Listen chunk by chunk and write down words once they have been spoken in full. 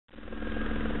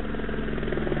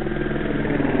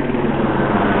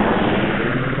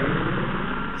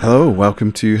Hello,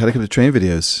 welcome to Helicopter Training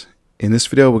Videos. In this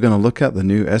video we're going to look at the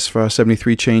new SFAR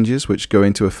 73 changes which go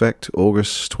into effect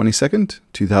August 22nd,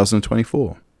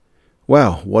 2024.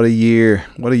 Wow, what a year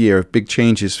of big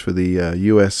changes for the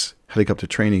US helicopter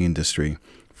training industry.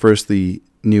 First the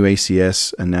new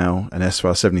ACS and now an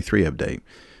SFAR 73 update.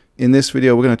 In this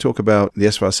video we're going to talk about the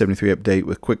SFAR 73 update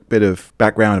with a quick bit of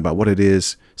background about what it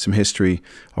is, some history,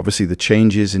 obviously the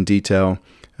changes in detail,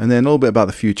 and then a little bit about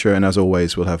the future, and as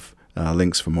always we'll have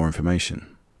links for more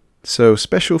information. So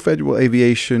Special Federal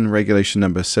Aviation Regulation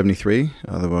number 73,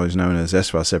 otherwise known as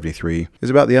SFAR 73, is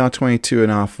about the R22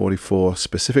 and R44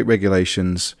 specific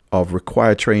regulations of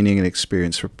required training and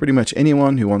experience for pretty much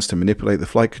anyone who wants to manipulate the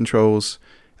flight controls,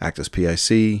 act as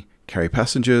PIC, carry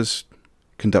passengers,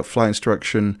 conduct flight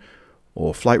instruction,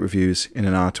 or flight reviews in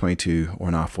an R22 or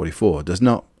an R44. It does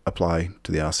not apply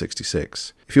to the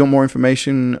R66. If you want more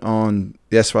information on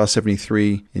the SFAR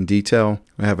 73 in detail,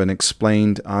 we have an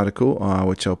explained article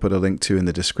which I'll put a link to in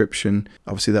the description.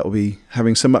 Obviously that will be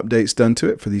having some updates done to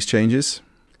it for these changes.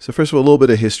 So first of all, a little bit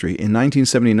of history. In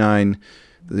 1979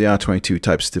 the R22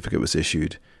 type certificate was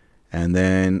issued, and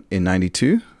then in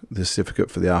 92 the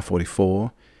certificate for the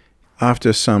R44.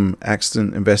 After some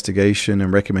accident investigation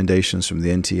and recommendations from the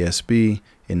NTSB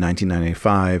in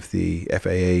 1995, the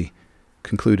FAA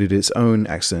concluded its own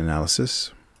accident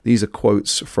analysis. These are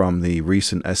quotes from the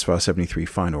recent SFAR 73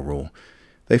 final rule.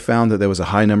 They found that there was a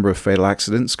high number of fatal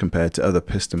accidents compared to other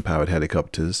piston-powered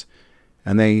helicopters,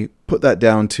 and they put that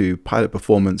down to pilot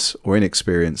performance or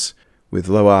inexperience, with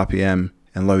low RPM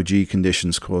and low G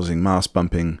conditions causing mast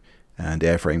bumping and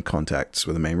airframe contacts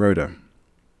with the main rotor.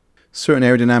 Certain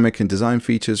aerodynamic and design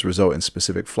features result in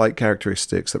specific flight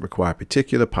characteristics that require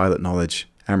particular pilot knowledge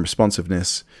and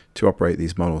responsiveness to operate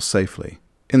these models safely.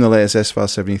 In the latest SFAR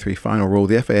 73 final rule,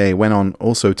 the FAA went on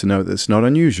also to note that it's not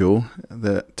unusual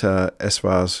that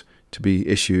SFARs to be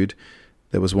issued.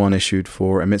 There was one issued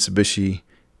for a Mitsubishi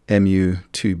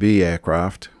Mu-2B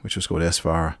aircraft, which was called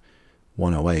SFAR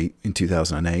 108 in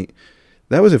 2008.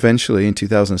 That was eventually in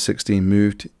 2016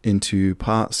 moved into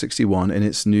Part 61 in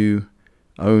its new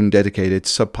own dedicated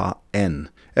subpart N.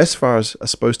 SFARs are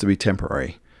supposed to be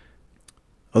temporary.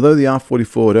 Although the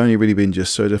R44 had only really been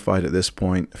just certified at this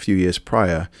point a few years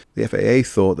prior, the FAA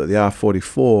thought that the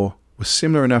R44 was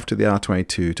similar enough to the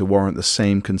R22 to warrant the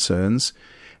same concerns,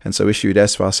 and so issued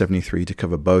SFAR 73 to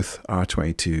cover both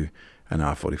R22 and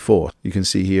R44. You can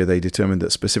see here they determined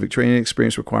that specific training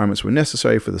experience requirements were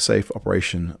necessary for the safe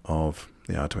operation of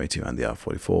the R22 and the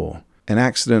R44. An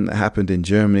accident that happened in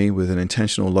Germany with an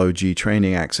intentional low G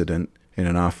training accident in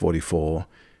an R44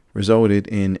 resulted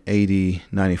in AD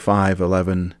 95,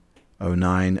 11,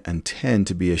 09, and 10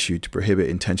 to be issued to prohibit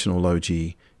intentional low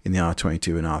G in the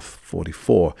R22 and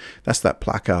R44. That's that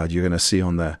placard you're going to see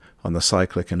on the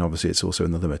cyclic, and obviously it's also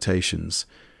in the limitations.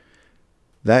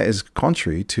 That is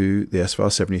contrary to the SFAR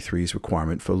 73's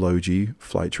requirement for low G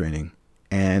flight training,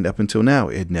 and up until now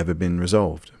it had never been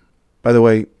resolved. By the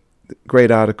way,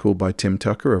 great article by Tim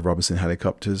Tucker of Robinson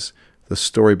Helicopters. The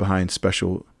story behind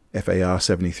Special FAR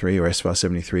 73 or SFAR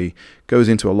 73 goes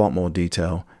into a lot more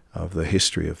detail of the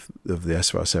history of the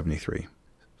SFAR 73.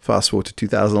 Fast forward to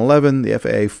 2011, the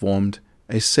FAA formed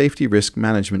a safety risk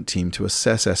management team to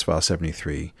assess SFAR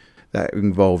 73. That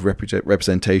involved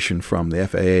representation from the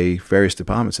FAA, various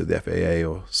departments of the FAA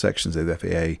or sections of the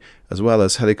FAA, as well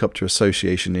as Helicopter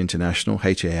Association International,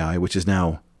 HAI, which is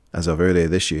now, as of earlier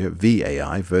this year,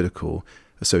 VAI, Vertical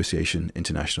Association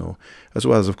International, as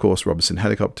well as, of course, Robinson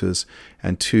Helicopters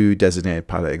and two designated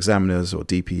pilot examiners, or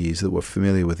DPEs, that were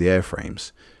familiar with the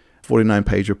airframes.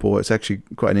 49-page report. It's actually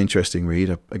quite an interesting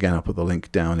read. Again, I'll put the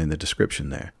link down in the description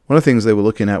there. One of the things they were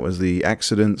looking at was the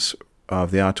accidents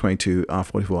of the R22,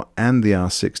 R44, and the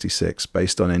R66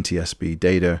 based on NTSB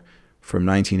data from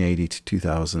 1980 to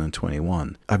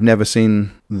 2021. I've never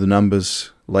seen the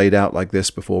numbers laid out like this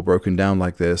before, broken down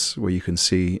like this, where you can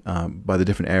see by the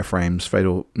different airframes,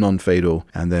 fatal, non-fatal,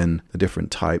 and then the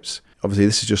different types. Obviously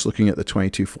this is just looking at the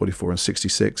 22, 44, and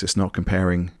 66. It's not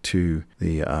comparing to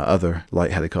the other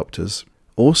light helicopters.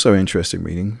 Also interesting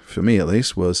reading, for me at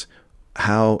least, was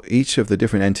how each of the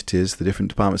different entities, the different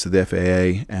departments of the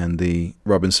FAA and the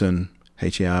Robinson,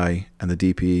 HAI, and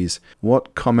the DPEs,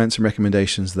 what comments and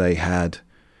recommendations they had.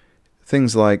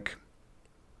 Things like,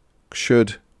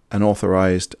 should an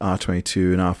authorized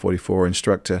R22 and R44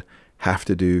 instructor have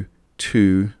to do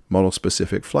 2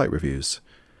 model-specific flight reviews?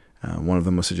 One of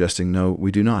them was suggesting, no,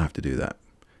 we do not have to do that.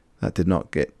 That did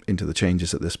not get into the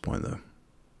changes at this point, though.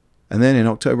 And then in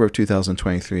October of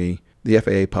 2023, the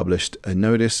FAA published a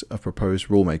Notice of Proposed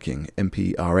Rulemaking,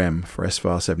 NPRM, for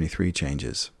SFAR 73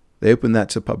 changes. They opened that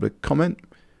to public comment.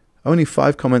 Only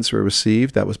 5 comments were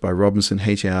received. That was by Robinson,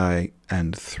 HAI,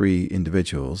 and 3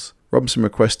 individuals. Robinson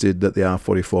requested that the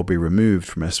R44 be removed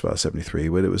from SFAR 73,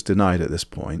 but it was denied at this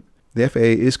point. The FAA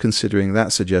is considering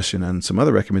that suggestion and some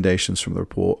other recommendations from the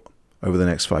report over the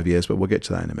next 5 years, but we'll get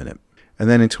to that in a minute. And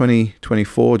then in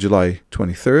 2024, July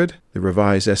 23rd, the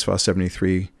revised SFAR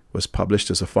 73 was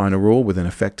published as a final rule with an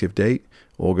effective date,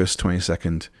 August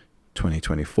 22nd,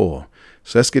 2024.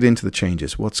 So let's get into the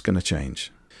changes. What's going to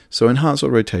change? So enhanced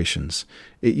autorotations.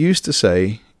 It used to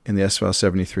say in the SFAR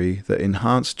 73 that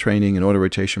enhanced training and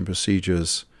autorotation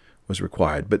procedures was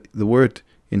required, but the word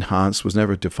enhanced was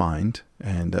never defined,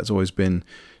 and that's always been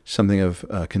something of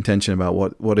contention about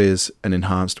what is an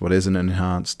enhanced, what isn't an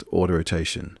enhanced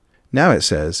autorotation. Now it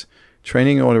says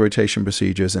training autorotation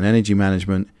procedures and energy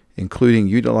management, including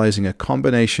utilizing a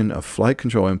combination of flight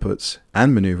control inputs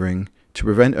and maneuvering to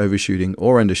prevent overshooting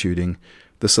or undershooting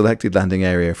the selected landing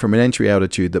area from an entry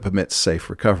altitude that permits safe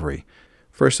recovery.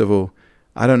 First of all,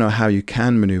 I don't know how you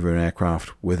can maneuver an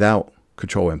aircraft without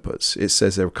control inputs. It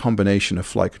says they're a combination of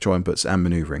flight control inputs and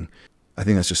maneuvering. I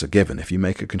think that's just a given. If you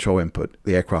make a control input,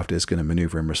 the aircraft is going to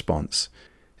maneuver in response.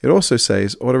 It also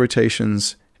says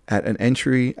autorotations at an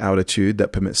entry altitude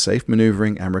that permits safe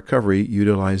maneuvering and recovery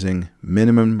utilizing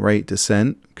minimum rate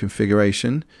descent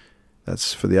configuration,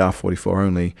 that's for the R44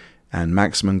 only, and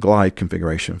maximum glide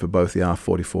configuration for both the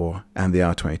R44 and the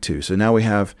R22. So now we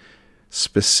have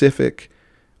specific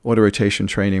autorotation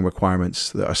training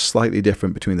requirements that are slightly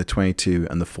different between the 22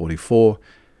 and the 44.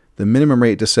 The minimum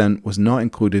rate descent was not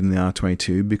included in the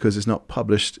R22 because it's not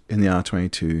published in the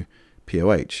R22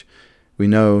 POH. We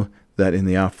know that in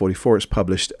the R44 it's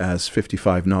published as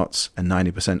 55 knots and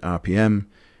 90% RPM,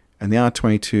 and the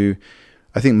R22,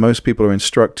 I think most people are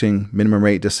instructing minimum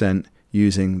rate descent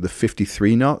using the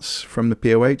 53 knots from the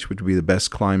POH, which would be the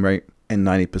best climb rate, and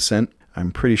 90%.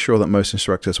 I'm pretty sure that most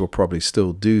instructors will probably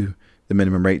still do the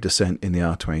minimum rate descent in the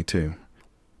R22.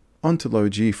 On to low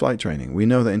G flight training. We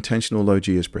know that intentional low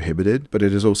G is prohibited, but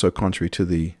it is also contrary to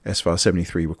the SFAR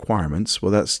 73 requirements.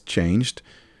 Well, that's changed.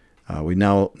 We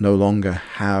now no longer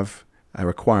have a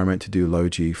requirement to do low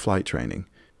G flight training.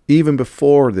 Even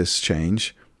before this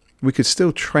change, we could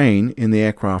still train in the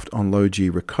aircraft on low G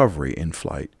recovery in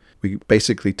flight. We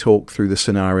basically talk through the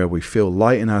scenario, we feel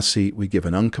light in our seat, we give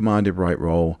an uncommanded right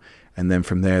roll, and then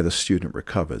from there the student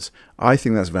recovers. I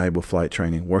think that's valuable flight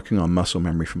training, working on muscle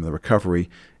memory from the recovery,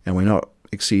 and we're not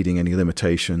exceeding any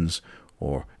limitations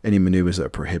or any maneuvers that are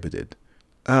prohibited.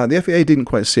 The FAA didn't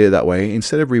quite see it that way.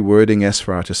 Instead of rewording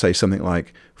SFAR to say something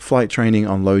like flight training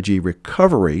on low G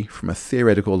recovery from a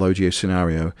theoretical low G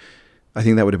scenario, I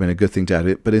think that would have been a good thing to add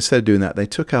it, but instead of doing that, they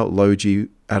took out low G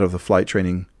out of the flight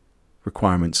training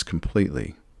requirements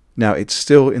completely. Now, it's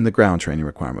still in the ground training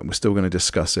requirement. We're still going to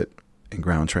discuss it in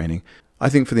ground training. I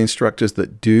think for the instructors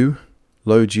that do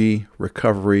low G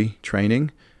recovery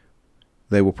training,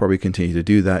 they will probably continue to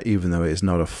do that even though it is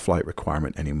not a flight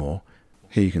requirement anymore.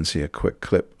 Here you can see a quick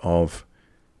clip of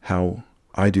how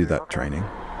I do that training.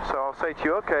 So I'll say to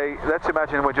you, okay, let's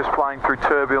imagine we're just flying through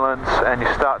turbulence and you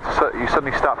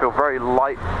suddenly start to feel very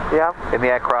light in the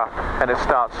aircraft, and it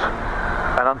starts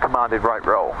an uncommanded right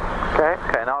roll. Okay,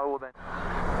 now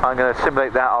I'm going to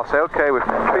simulate that. I'll say, okay, we're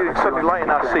feeling suddenly light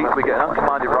in our seats, we get an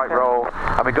uncommanded right roll,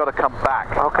 and we've got to come back.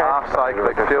 Half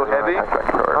cyclic, feel heavy,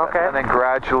 and then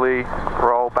gradually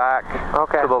roll back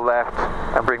to the left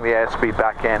and bring the airspeed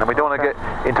back in. And we don't want to get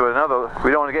into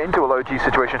a low G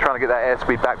situation trying to get that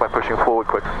airspeed back by pushing forward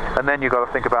quick. And then you've got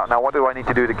to think about, now what do I need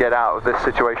to do to get out of this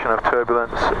situation of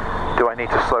turbulence? Do I need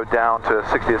to slow down to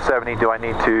 60 or 70? Do I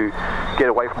need to get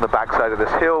away from the backside of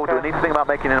this hill? Do I need to think about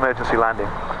making an emergency landing?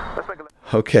 Let's make a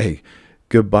Okay,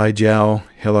 goodbye GELL,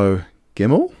 hello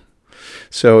GIML.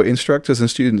 So instructors and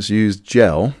students use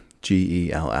GELL,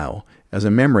 G-E-L-L, as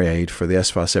a memory aid for the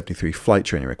SFAR 73 flight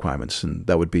training requirements, and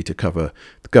that would be to cover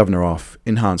the governor off,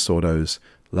 enhanced autos,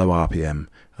 low RPM,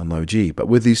 and low G. But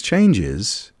with these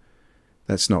changes,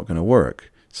 that's not going to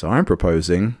work. So I'm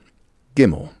proposing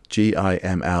GIML,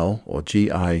 G-I-M-L, or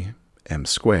G-I-M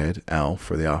squared, L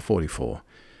for the R44.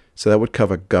 So that would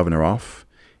cover governor off,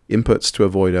 inputs to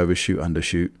avoid overshoot,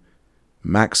 undershoot,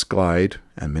 max glide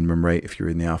and minimum rate if you're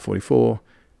in the R44,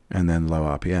 and then low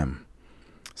RPM.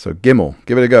 So GIML,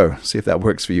 give it a go. See if that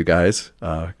works for you guys.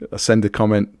 Send a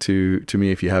comment to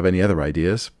me if you have any other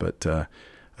ideas, but I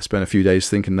spent a few days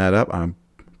thinking that up. I'm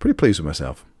pretty pleased with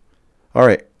myself. All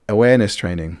right, awareness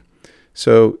training.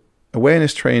 So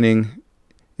awareness training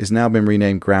is now been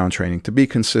renamed ground training to be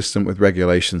consistent with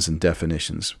regulations and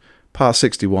definitions. Part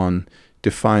 61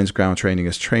 defines ground training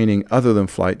as training other than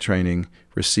flight training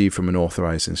received from an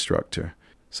authorized instructor.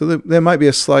 So there might be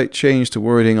a slight change to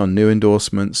wording on new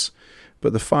endorsements,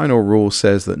 But the final rule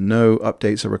says that no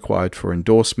updates are required for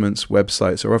endorsements,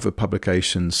 websites, or other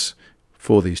publications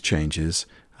for these changes.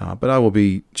 But I will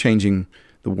be changing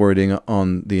the wording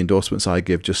on the endorsements I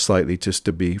give just slightly, just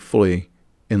to be fully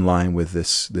in line with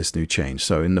this new change.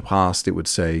 So in the past, it would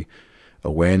say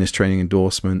awareness training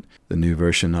endorsement. The new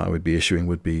version I would be issuing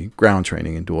would be ground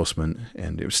training endorsement,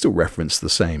 and it would still reference the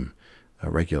same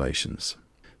regulations.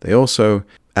 They also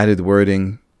added the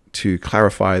wording to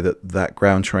clarify that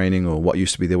ground training, or what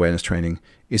used to be the awareness training,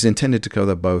 is intended to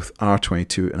cover both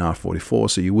R22 and R44,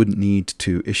 so you wouldn't need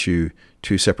to issue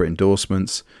two separate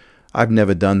endorsements. I've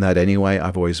never done that anyway.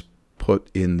 I've always put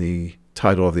in the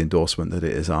title of the endorsement that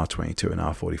it is R22 and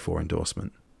R44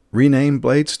 endorsement. Rename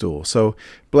blade stool. So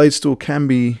blade stool can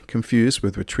be confused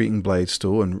with retreating blade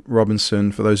stool, and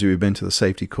Robinson, for those of you who've been to the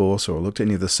safety course or looked at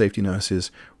any of the safety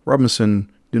notices, Robinson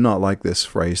do not like this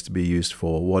phrase to be used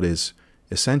for what is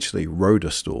essentially rotor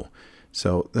stool.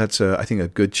 So that's I think a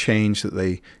good change that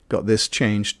they got this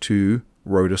changed to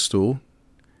rotor stool,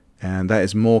 and that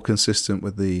is more consistent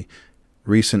with the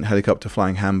recent helicopter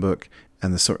flying handbook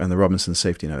and the Robinson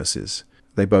safety notices.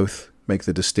 They both make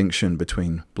the distinction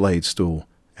between blade stool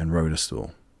and rotor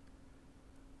stool.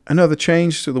 Another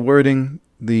change to the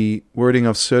wording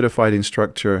of certified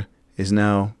instructor is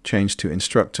now changed to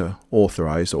instructor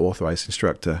authorized, or authorized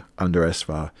instructor under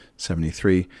SFAR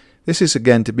 73. This is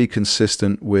again to be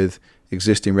consistent with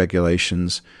existing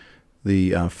regulations.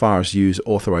 The FARs use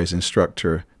authorized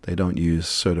instructor. They don't use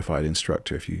certified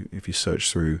instructor if you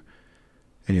search through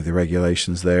any of the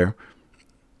regulations there.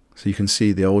 So you can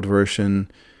see the old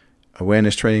version,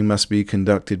 awareness training must be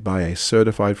conducted by a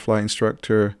certified flight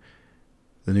instructor.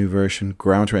 The new version,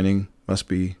 ground training must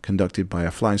be conducted by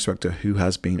a flight instructor who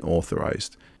has been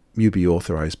authorized. You be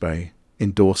authorized by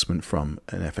endorsement from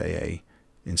an FAA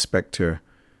inspector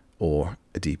or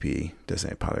a DPE,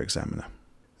 designated pilot examiner.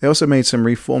 They also made some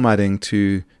reformatting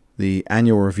to the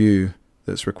annual review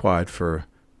that's required for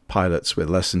pilots with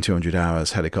less than 200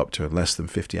 hours, helicopter less than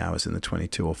 50 hours in the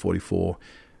 22 or 44.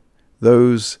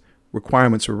 Those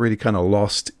requirements were really kind of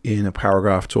lost in a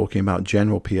paragraph talking about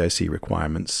general PIC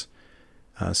requirements.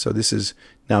 So this has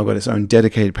now got its own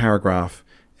dedicated paragraph,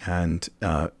 and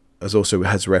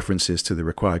has references to the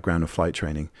required ground and flight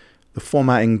training. The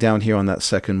formatting down here on that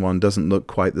second one doesn't look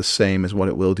quite the same as what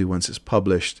it will do once it's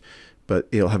published, but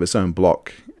it'll have its own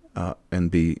block and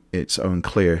be its own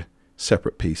clear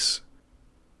separate piece.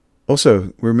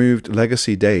 Also removed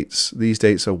legacy dates. These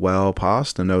dates are well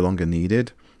past and no longer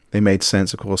needed. They made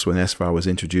sense, of course, when SFAR was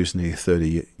introduced nearly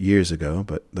 30 years ago,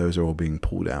 but those are all being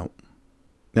pulled out.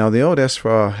 Now, the old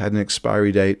SFAR had an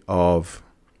expiry date of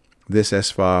this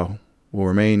SFAR will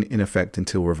remain in effect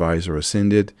until revised or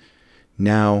rescinded.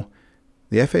 Now,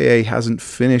 the FAA hasn't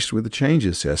finished with the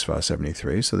changes to SFAR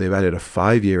 73, so they've added a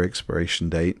 5-year expiration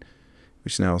date,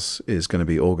 which now is going to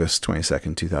be August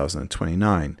 22nd,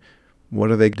 2029.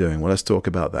 What are they doing? Well, let's talk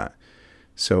about that.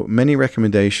 So many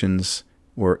recommendations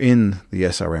were in the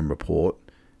SRM report,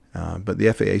 but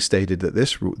the FAA stated that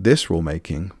this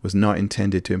rulemaking was not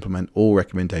intended to implement all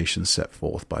recommendations set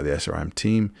forth by the SRM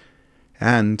team,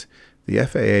 and the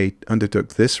FAA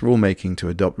undertook this rulemaking to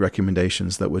adopt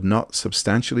recommendations that would not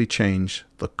substantially change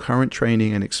the current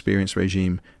training and experience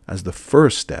regime as the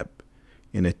first step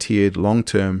in a tiered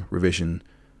long-term revision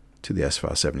to the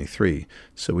SFAR 73.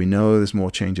 So we know there's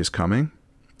more changes coming.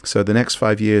 So the next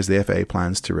 5 years, the FAA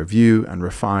plans to review and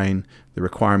refine the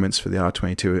requirements for the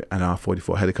R22 and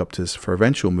R44 helicopters for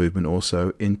eventual movement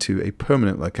also into a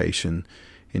permanent location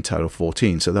in Title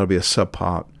 14. So that'll be a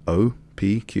subpart O,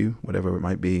 P, Q, whatever it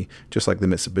might be, just like the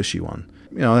Mitsubishi one.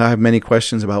 I have many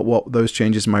questions about what those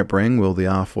changes might bring. Will the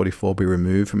R44 be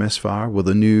removed from SFAR? Will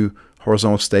the new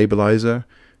horizontal stabilizer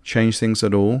change things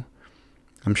at all?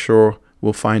 I'm sure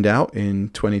we'll find out in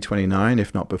 2029,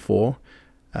 if not before.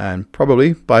 And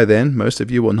probably by then, most of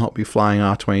you will not be flying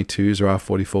R22s or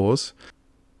R44s.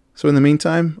 So in the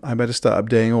meantime, I better start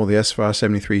updating all the SFAR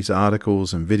 73's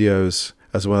articles and videos,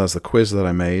 as well as the quiz that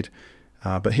I made.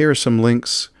 But here are some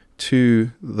links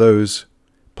to those,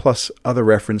 plus other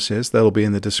references. That'll be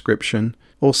in the description.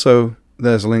 Also,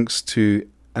 there's links to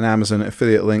an Amazon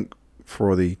affiliate link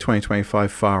for the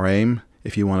 2025 FAR AIM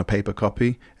if you want a paper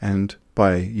copy. And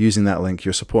by using that link,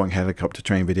 you're supporting helicopter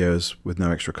training videos with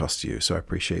no extra cost to you, so I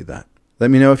appreciate that.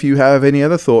 Let me know if you have any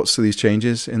other thoughts to these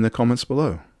changes in the comments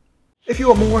below. If you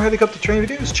want more helicopter training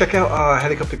videos, check out our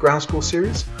helicopter ground school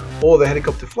series or the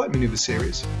helicopter flight maneuver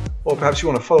series. Or perhaps you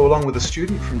want to follow along with a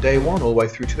student from day one all the way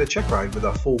through to their check ride with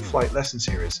our full flight lesson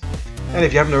series. And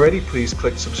if you haven't already, please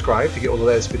click subscribe to get all the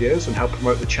latest videos and help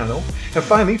promote the channel. And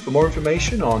finally, for more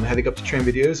information on helicopter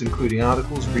training videos, including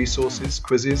articles, resources,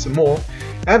 quizzes and more,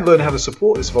 and learn how to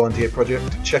support this volunteer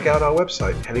project, check out our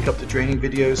website,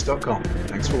 helicoptertrainingvideos.com.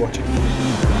 Thanks for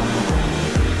watching.